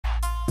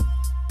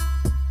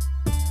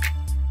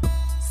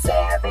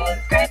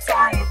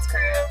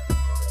girl.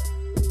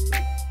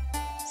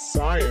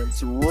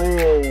 Science rules.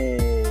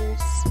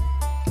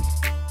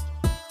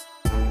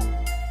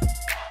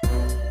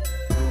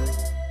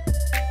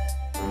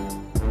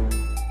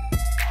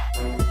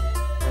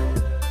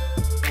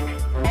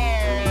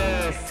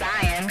 Hey,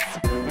 science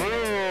rules.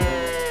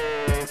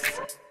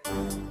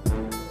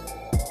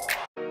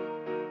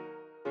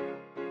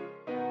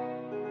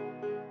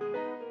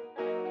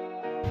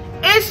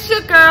 It's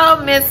your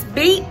girl, Miss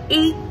B-E-E-E-E-E-E.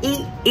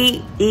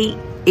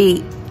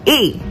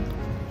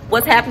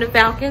 What's happening,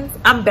 Falcons?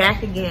 I'm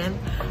back again.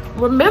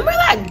 Remember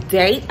that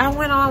date I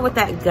went on with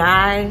that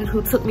guy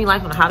who took me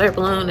like on a hot air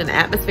balloon in the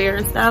atmosphere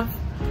and stuff?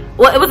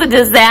 Well, it was a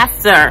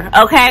disaster,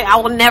 okay? I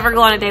will never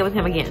go on a date with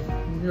him again.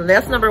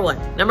 That's number one.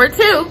 Number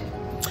two,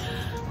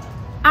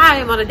 I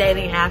am on a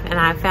dating app and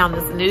I found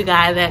this new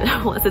guy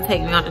that wants to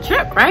take me on a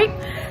trip, right?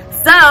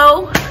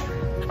 So,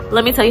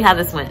 let me tell you how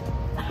this went.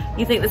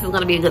 You think this is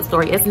gonna be a good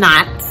story. It's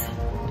not,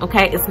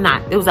 okay? It's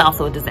not. It was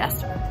also a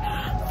disaster.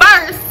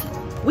 First,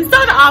 we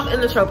started off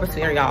in the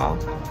troposphere, y'all.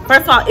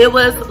 First of all, it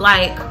was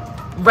like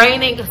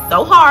raining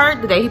so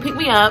hard the day he picked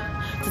me up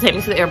to take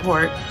me to the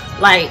airport.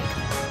 Like,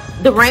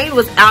 the rain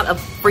was out of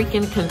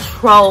freaking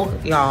control,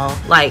 y'all.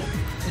 Like,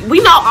 we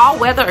know all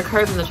weather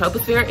occurs in the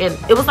troposphere, and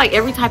it was like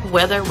every type of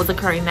weather was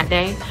occurring that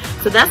day.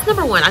 So that's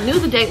number one. I knew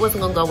the date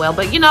wasn't gonna go well,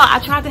 but you know, I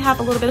tried to have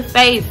a little bit of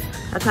faith.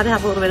 I tried to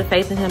have a little bit of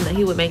faith in him that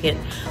he would make it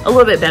a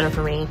little bit better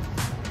for me.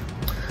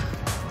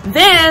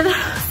 Then,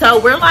 so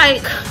we're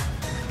like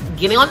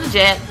getting on the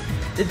jet.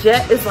 The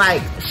jet is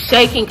like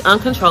shaking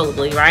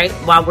uncontrollably, right?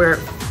 While we're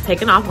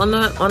taking off on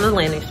the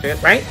landing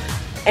strip, right?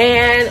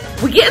 And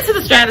we get into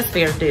the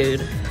stratosphere,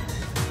 dude.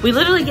 We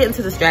literally get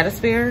into the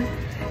stratosphere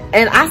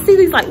and I see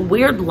these like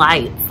weird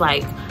lights.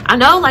 Like, I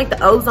know like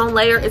the ozone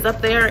layer is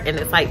up there and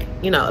it's like,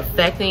 you know,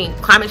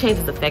 climate change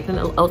is affecting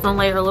the ozone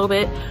layer a little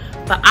bit.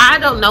 But I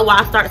don't know why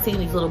I start seeing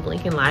these little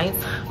blinking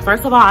lights.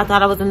 First of all, I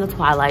thought I was in the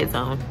Twilight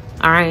Zone,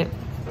 all right?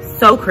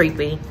 So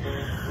creepy.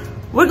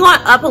 We're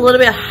going up a little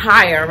bit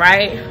higher,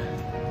 right?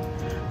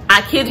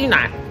 I kid you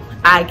not.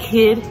 I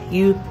kid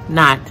you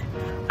not.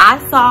 I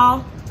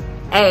saw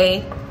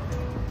a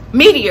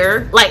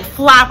meteor like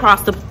fly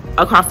across the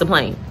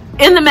plane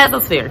in the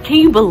mesosphere. Can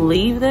you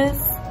believe this?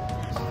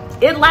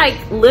 It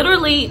like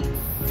literally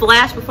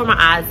flashed before my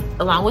eyes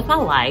along with my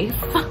life.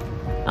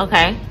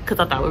 Okay, because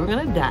I thought we were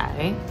gonna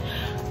die.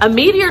 A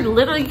meteor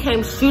literally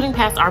came shooting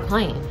past our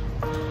plane.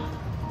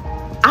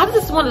 I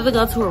just wanted to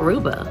go to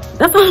Aruba.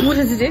 That's all I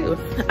wanted to do.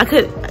 I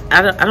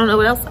don't know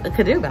what else I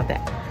could do about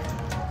that.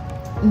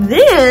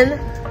 Then,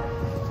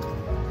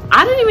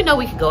 I didn't even know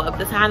we could go up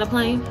this high in a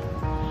plane.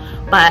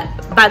 But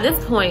by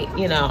this point,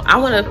 you know, I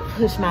want to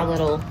push my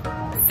little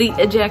seat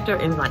ejector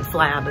and like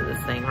fly out of this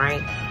thing,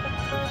 right?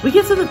 We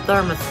get to the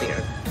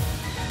thermosphere.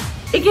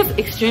 It gets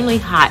extremely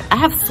hot. I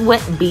have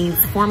sweat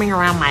beads forming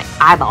around my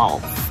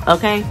eyeballs,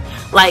 okay?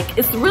 Like,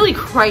 it's really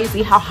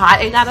crazy how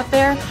hot it got up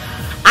there.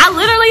 I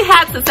literally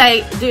had to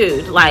say,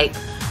 dude, like,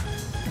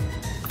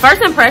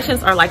 first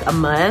impressions are like a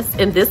must,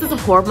 and this is a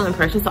horrible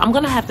impression, so I'm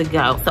gonna have to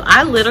go. So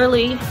I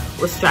literally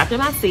was strapped in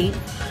my seat.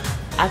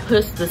 I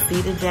pushed the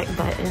seat eject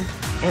button,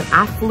 and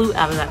I flew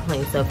out of that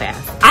plane so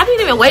fast. I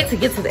didn't even wait to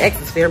get to the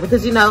exosphere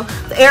because, you know,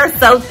 the air is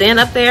so thin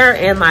up there,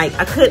 and like,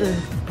 I couldn't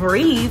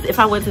breathe if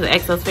I went to the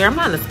exosphere. I'm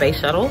not in a space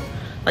shuttle.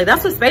 Like,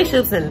 that's what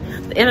spaceships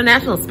and the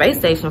International Space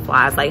Station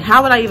flies. Like,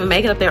 how would I even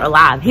make it up there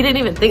alive? He didn't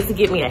even think to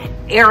get me an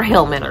air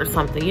helmet or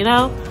something, you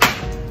know?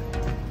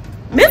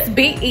 Miss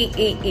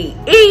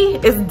B-E-E-E-E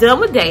is done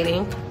with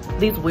dating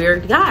these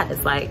weird guys.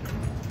 Like,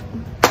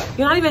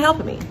 you're not even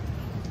helping me.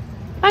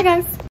 Bye,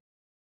 guys.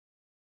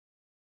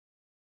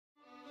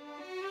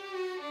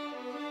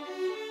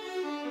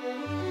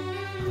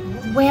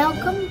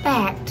 Welcome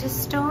back to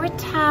Story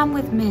Time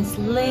with Miss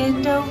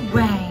Linda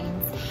Raines.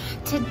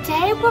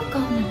 Today we're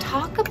going to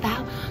talk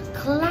about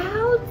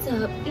clouds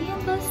up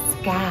in the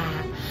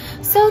sky.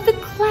 So the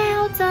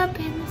clouds up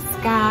in the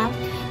sky,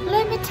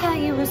 let me tell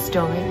you a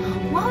story.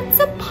 Once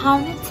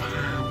upon a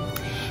time,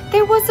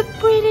 there was a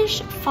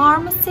British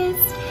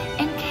pharmacist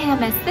and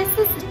chemist. This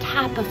is a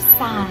type of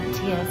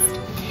scientist.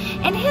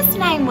 And his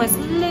name was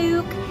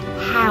Luke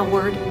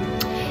Howard.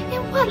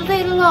 And what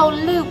little old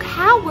Luke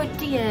Howard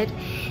did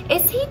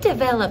is he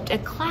developed a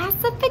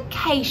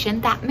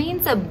classification, that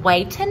means a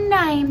way to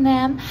name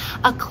them,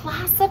 a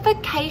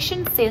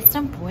classification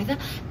system for the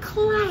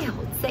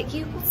clouds that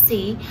you will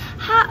see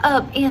high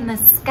up in the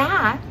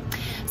sky.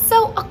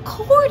 So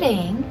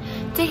according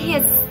to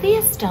his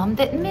system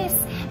that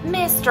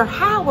Mr.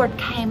 Howard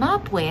came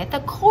up with,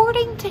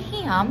 according to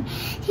him,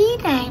 he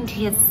named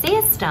his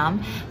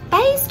system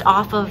based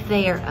off of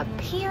their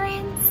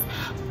appearance,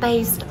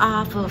 based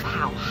off of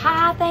how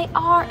high they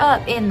are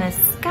up in the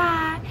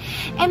sky,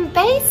 and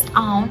based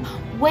on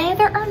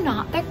whether or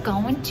not they're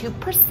going to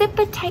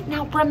precipitate.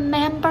 Now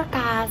remember,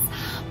 guys,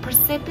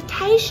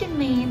 precipitation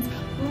means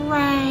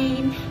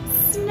rain,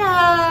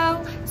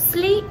 snow,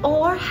 sleet,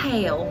 or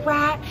hail,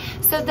 right?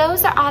 So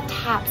those are all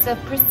types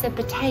of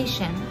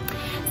precipitation.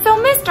 So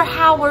Mr.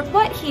 Howard,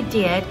 what he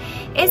did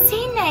is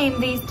he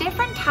named these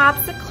different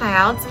types of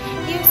clouds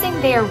using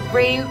their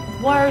root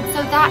word.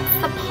 So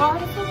that's the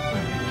part of the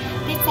word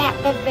that's at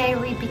the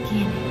very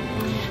beginning.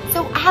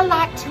 So I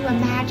like to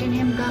imagine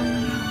him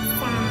going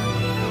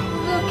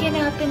outside, looking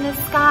up in the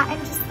sky and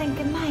just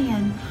thinking,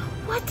 man,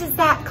 what does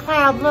that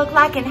cloud look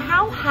like and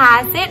how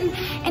high is it?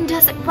 And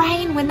does it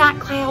rain when that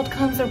cloud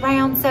comes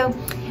around? So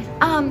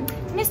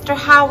Mr.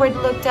 Howard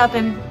looked up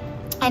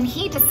and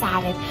he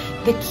decided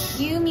the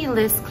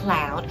cumulus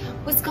cloud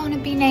was going to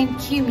be named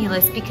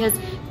cumulus because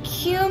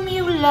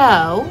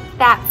cumulo,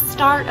 that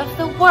start of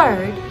the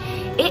word,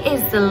 it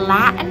is the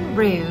Latin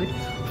root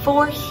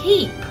for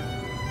heap.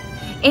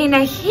 And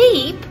a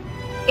heap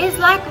is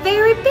like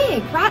very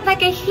big, right?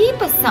 Like a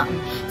heap of something.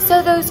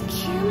 So those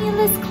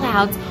cumulus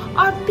clouds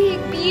are big,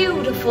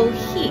 beautiful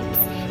heaps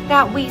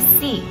that we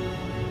see.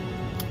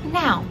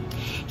 Now,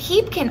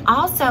 heap can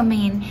also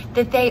mean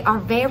that they are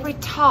very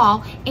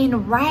tall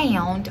and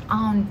round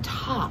on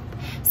top.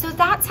 So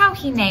that's how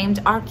he named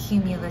our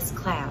cumulus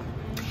cloud.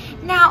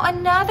 Now,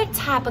 another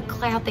type of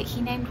cloud that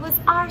he named was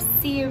our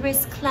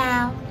cirrus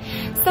cloud.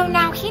 So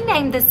now he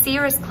named the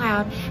cirrus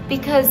cloud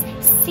because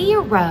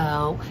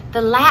cirro,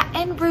 the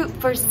Latin root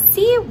for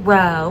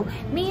cirro,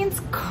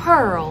 means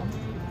curl.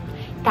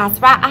 That's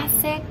right, I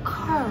said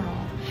curl.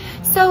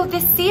 So the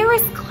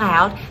cirrus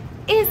cloud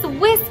is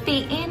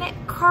wispy and it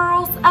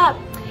curls up.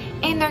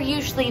 And they're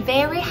usually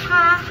very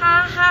high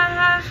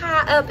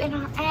up in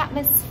our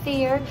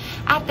atmosphere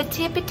at the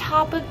tippy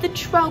top of the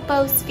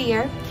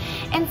troposphere.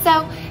 And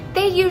so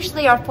they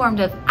usually are formed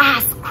of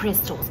ice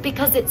crystals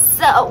because it's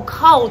so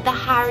cold the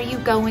higher you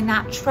go in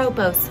that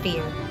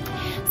troposphere.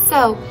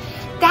 So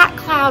that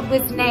cloud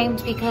was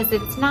named because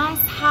it's nice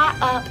high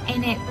up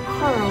and it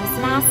curls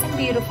nice and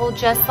beautiful,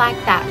 just like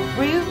that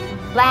root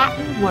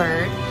Latin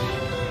word,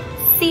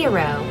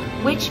 cirro,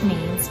 which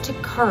means to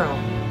curl.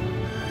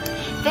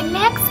 The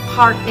next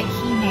part that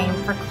he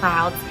named for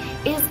clouds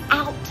is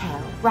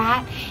alto,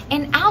 right?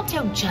 And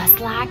alto, just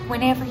like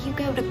whenever you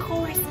go to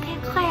chorus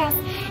class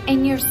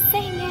and you're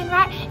singing,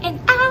 right?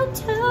 And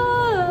alto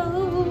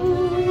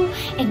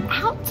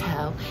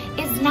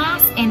is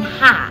nice and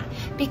high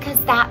because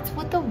that's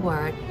what the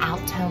word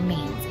alto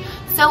means.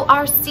 So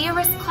our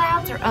cirrus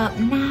clouds are up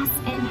nice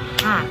and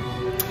high.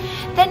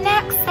 The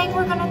next thing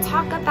we're going to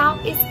talk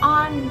about is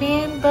our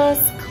nimbus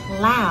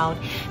cloud,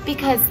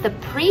 because the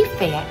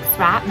prefix,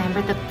 right,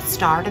 remember the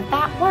start of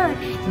that word,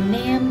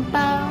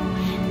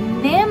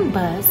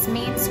 nimbus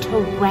means to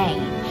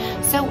rain.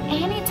 So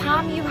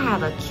anytime you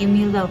have a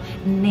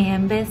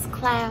cumulonimbus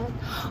cloud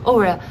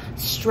or a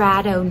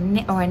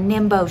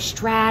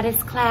nimbostratus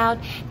cloud,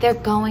 they're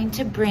going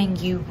to bring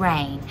you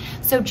rain.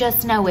 So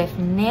just know if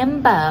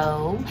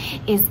nimbo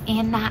is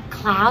in that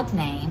cloud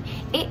name,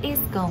 it is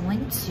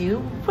going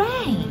to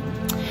rain.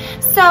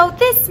 So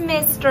this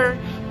Mr.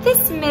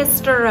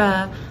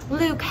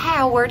 Luke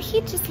Howard,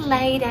 he just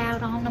laid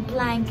out on a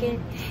blanket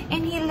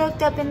and he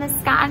looked up in the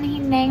sky and he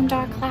named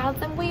our clouds,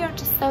 and we are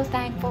just so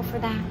thankful for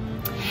that.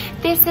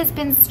 This has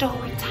been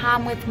Story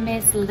Time with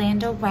Miss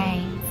Linda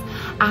Raines.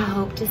 I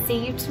hope to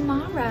see you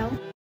tomorrow.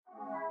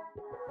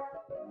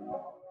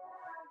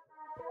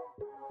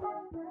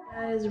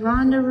 Guys,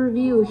 Rhonda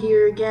Review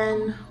here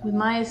again with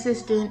my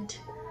assistant.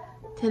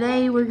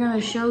 Today we're going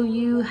to show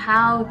you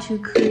how to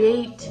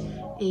create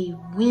a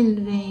wind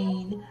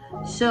vane.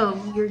 So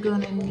you're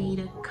going to need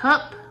a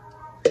cup,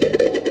 a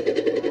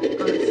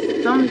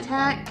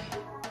thumbtack,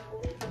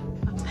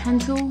 a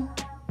pencil,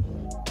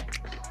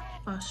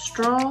 a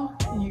straw,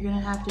 and you're going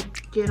to have to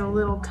get a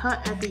little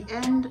cut at the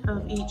end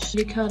of each.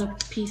 You cut a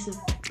piece of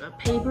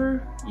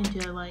paper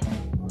into, like,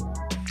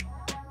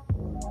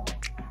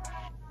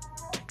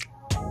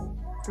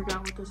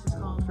 forgot what this is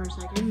called for a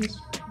second. Miss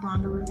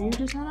Rhonda Review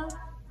just had a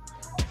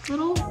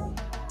little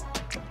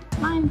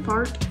mind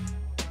fart.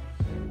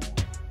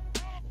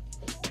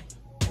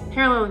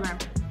 Parallelogram.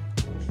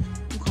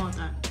 We'll call it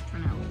that for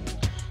now.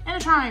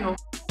 And a triangle.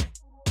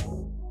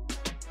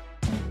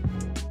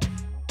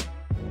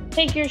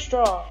 Take your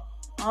straw.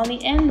 On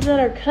the ends that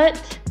are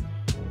cut,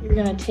 you're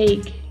gonna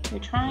take your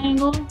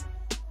triangle,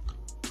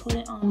 put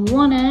it on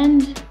one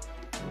end.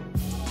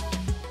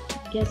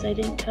 I guess I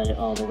didn't cut it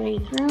all the way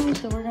through,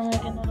 so we're gonna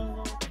make another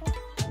little cut.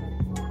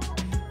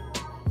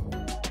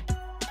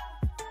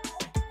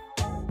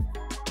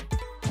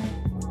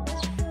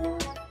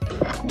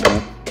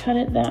 Cut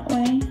it that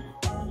way.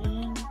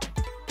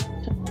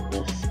 Put it in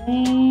the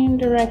same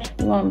direction.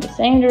 You want the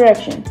same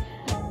direction.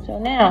 So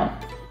now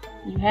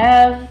you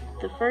have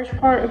the first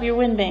part of your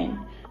wind vane.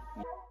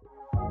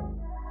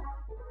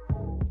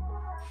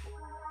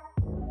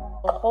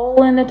 A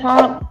hole in the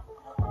top.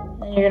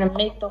 Then you're gonna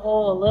make the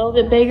hole a little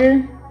bit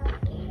bigger.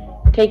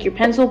 Take your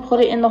pencil,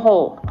 put it in the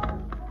hole.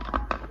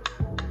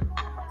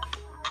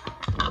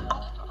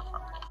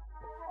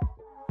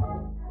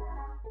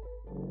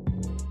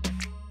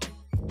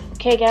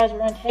 Okay guys, we're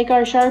gonna take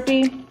our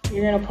Sharpie.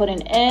 You're gonna put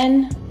an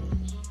N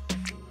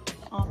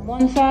on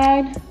one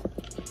side,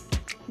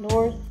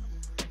 north.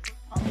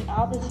 On the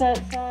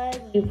opposite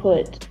side, you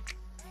put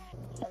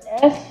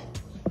an S,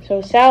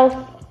 so south,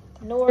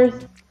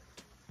 north,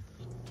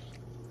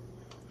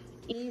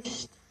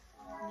 East.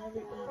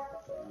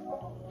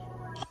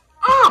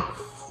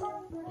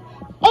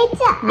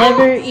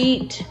 Never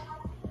eat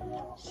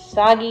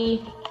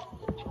soggy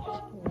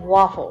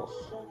waffles.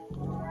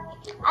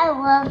 I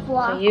love So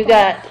waffles. you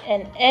got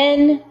an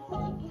N-E-S-W.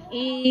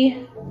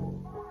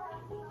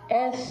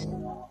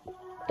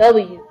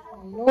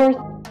 North.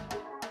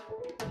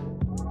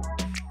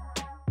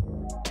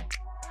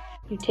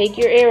 You take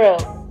your arrow,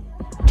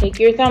 take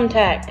your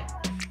thumbtack,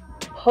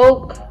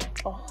 poke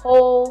a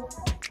hole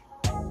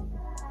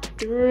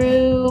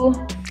through,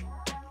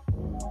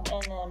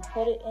 and then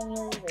put it in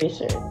your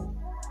eraser.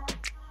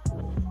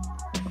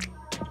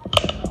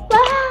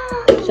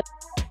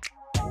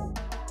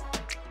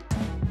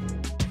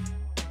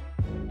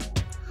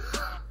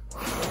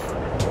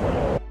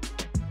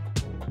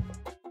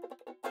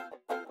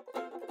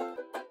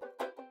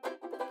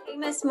 Hey,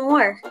 Miss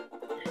Moore,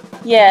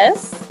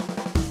 Yes.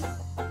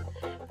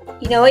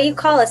 you know what you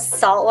call a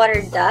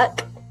saltwater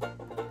duck?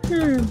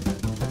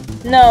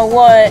 No,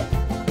 what?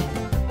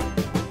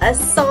 A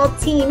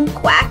saltine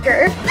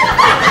quacker.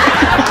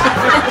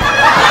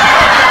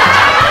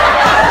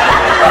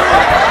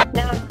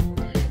 Now,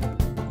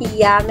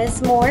 yeah,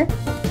 Miss Moore,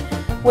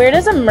 Where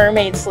does a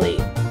mermaid sleep?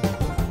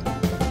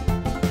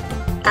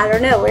 I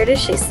don't know, where does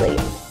she sleep?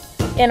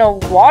 In a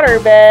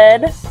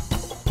waterbed.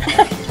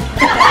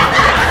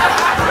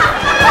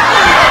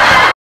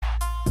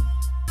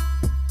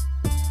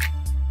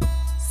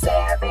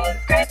 Seventh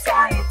grade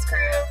science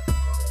crew.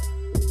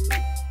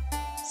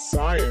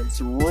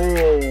 Science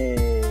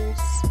wins.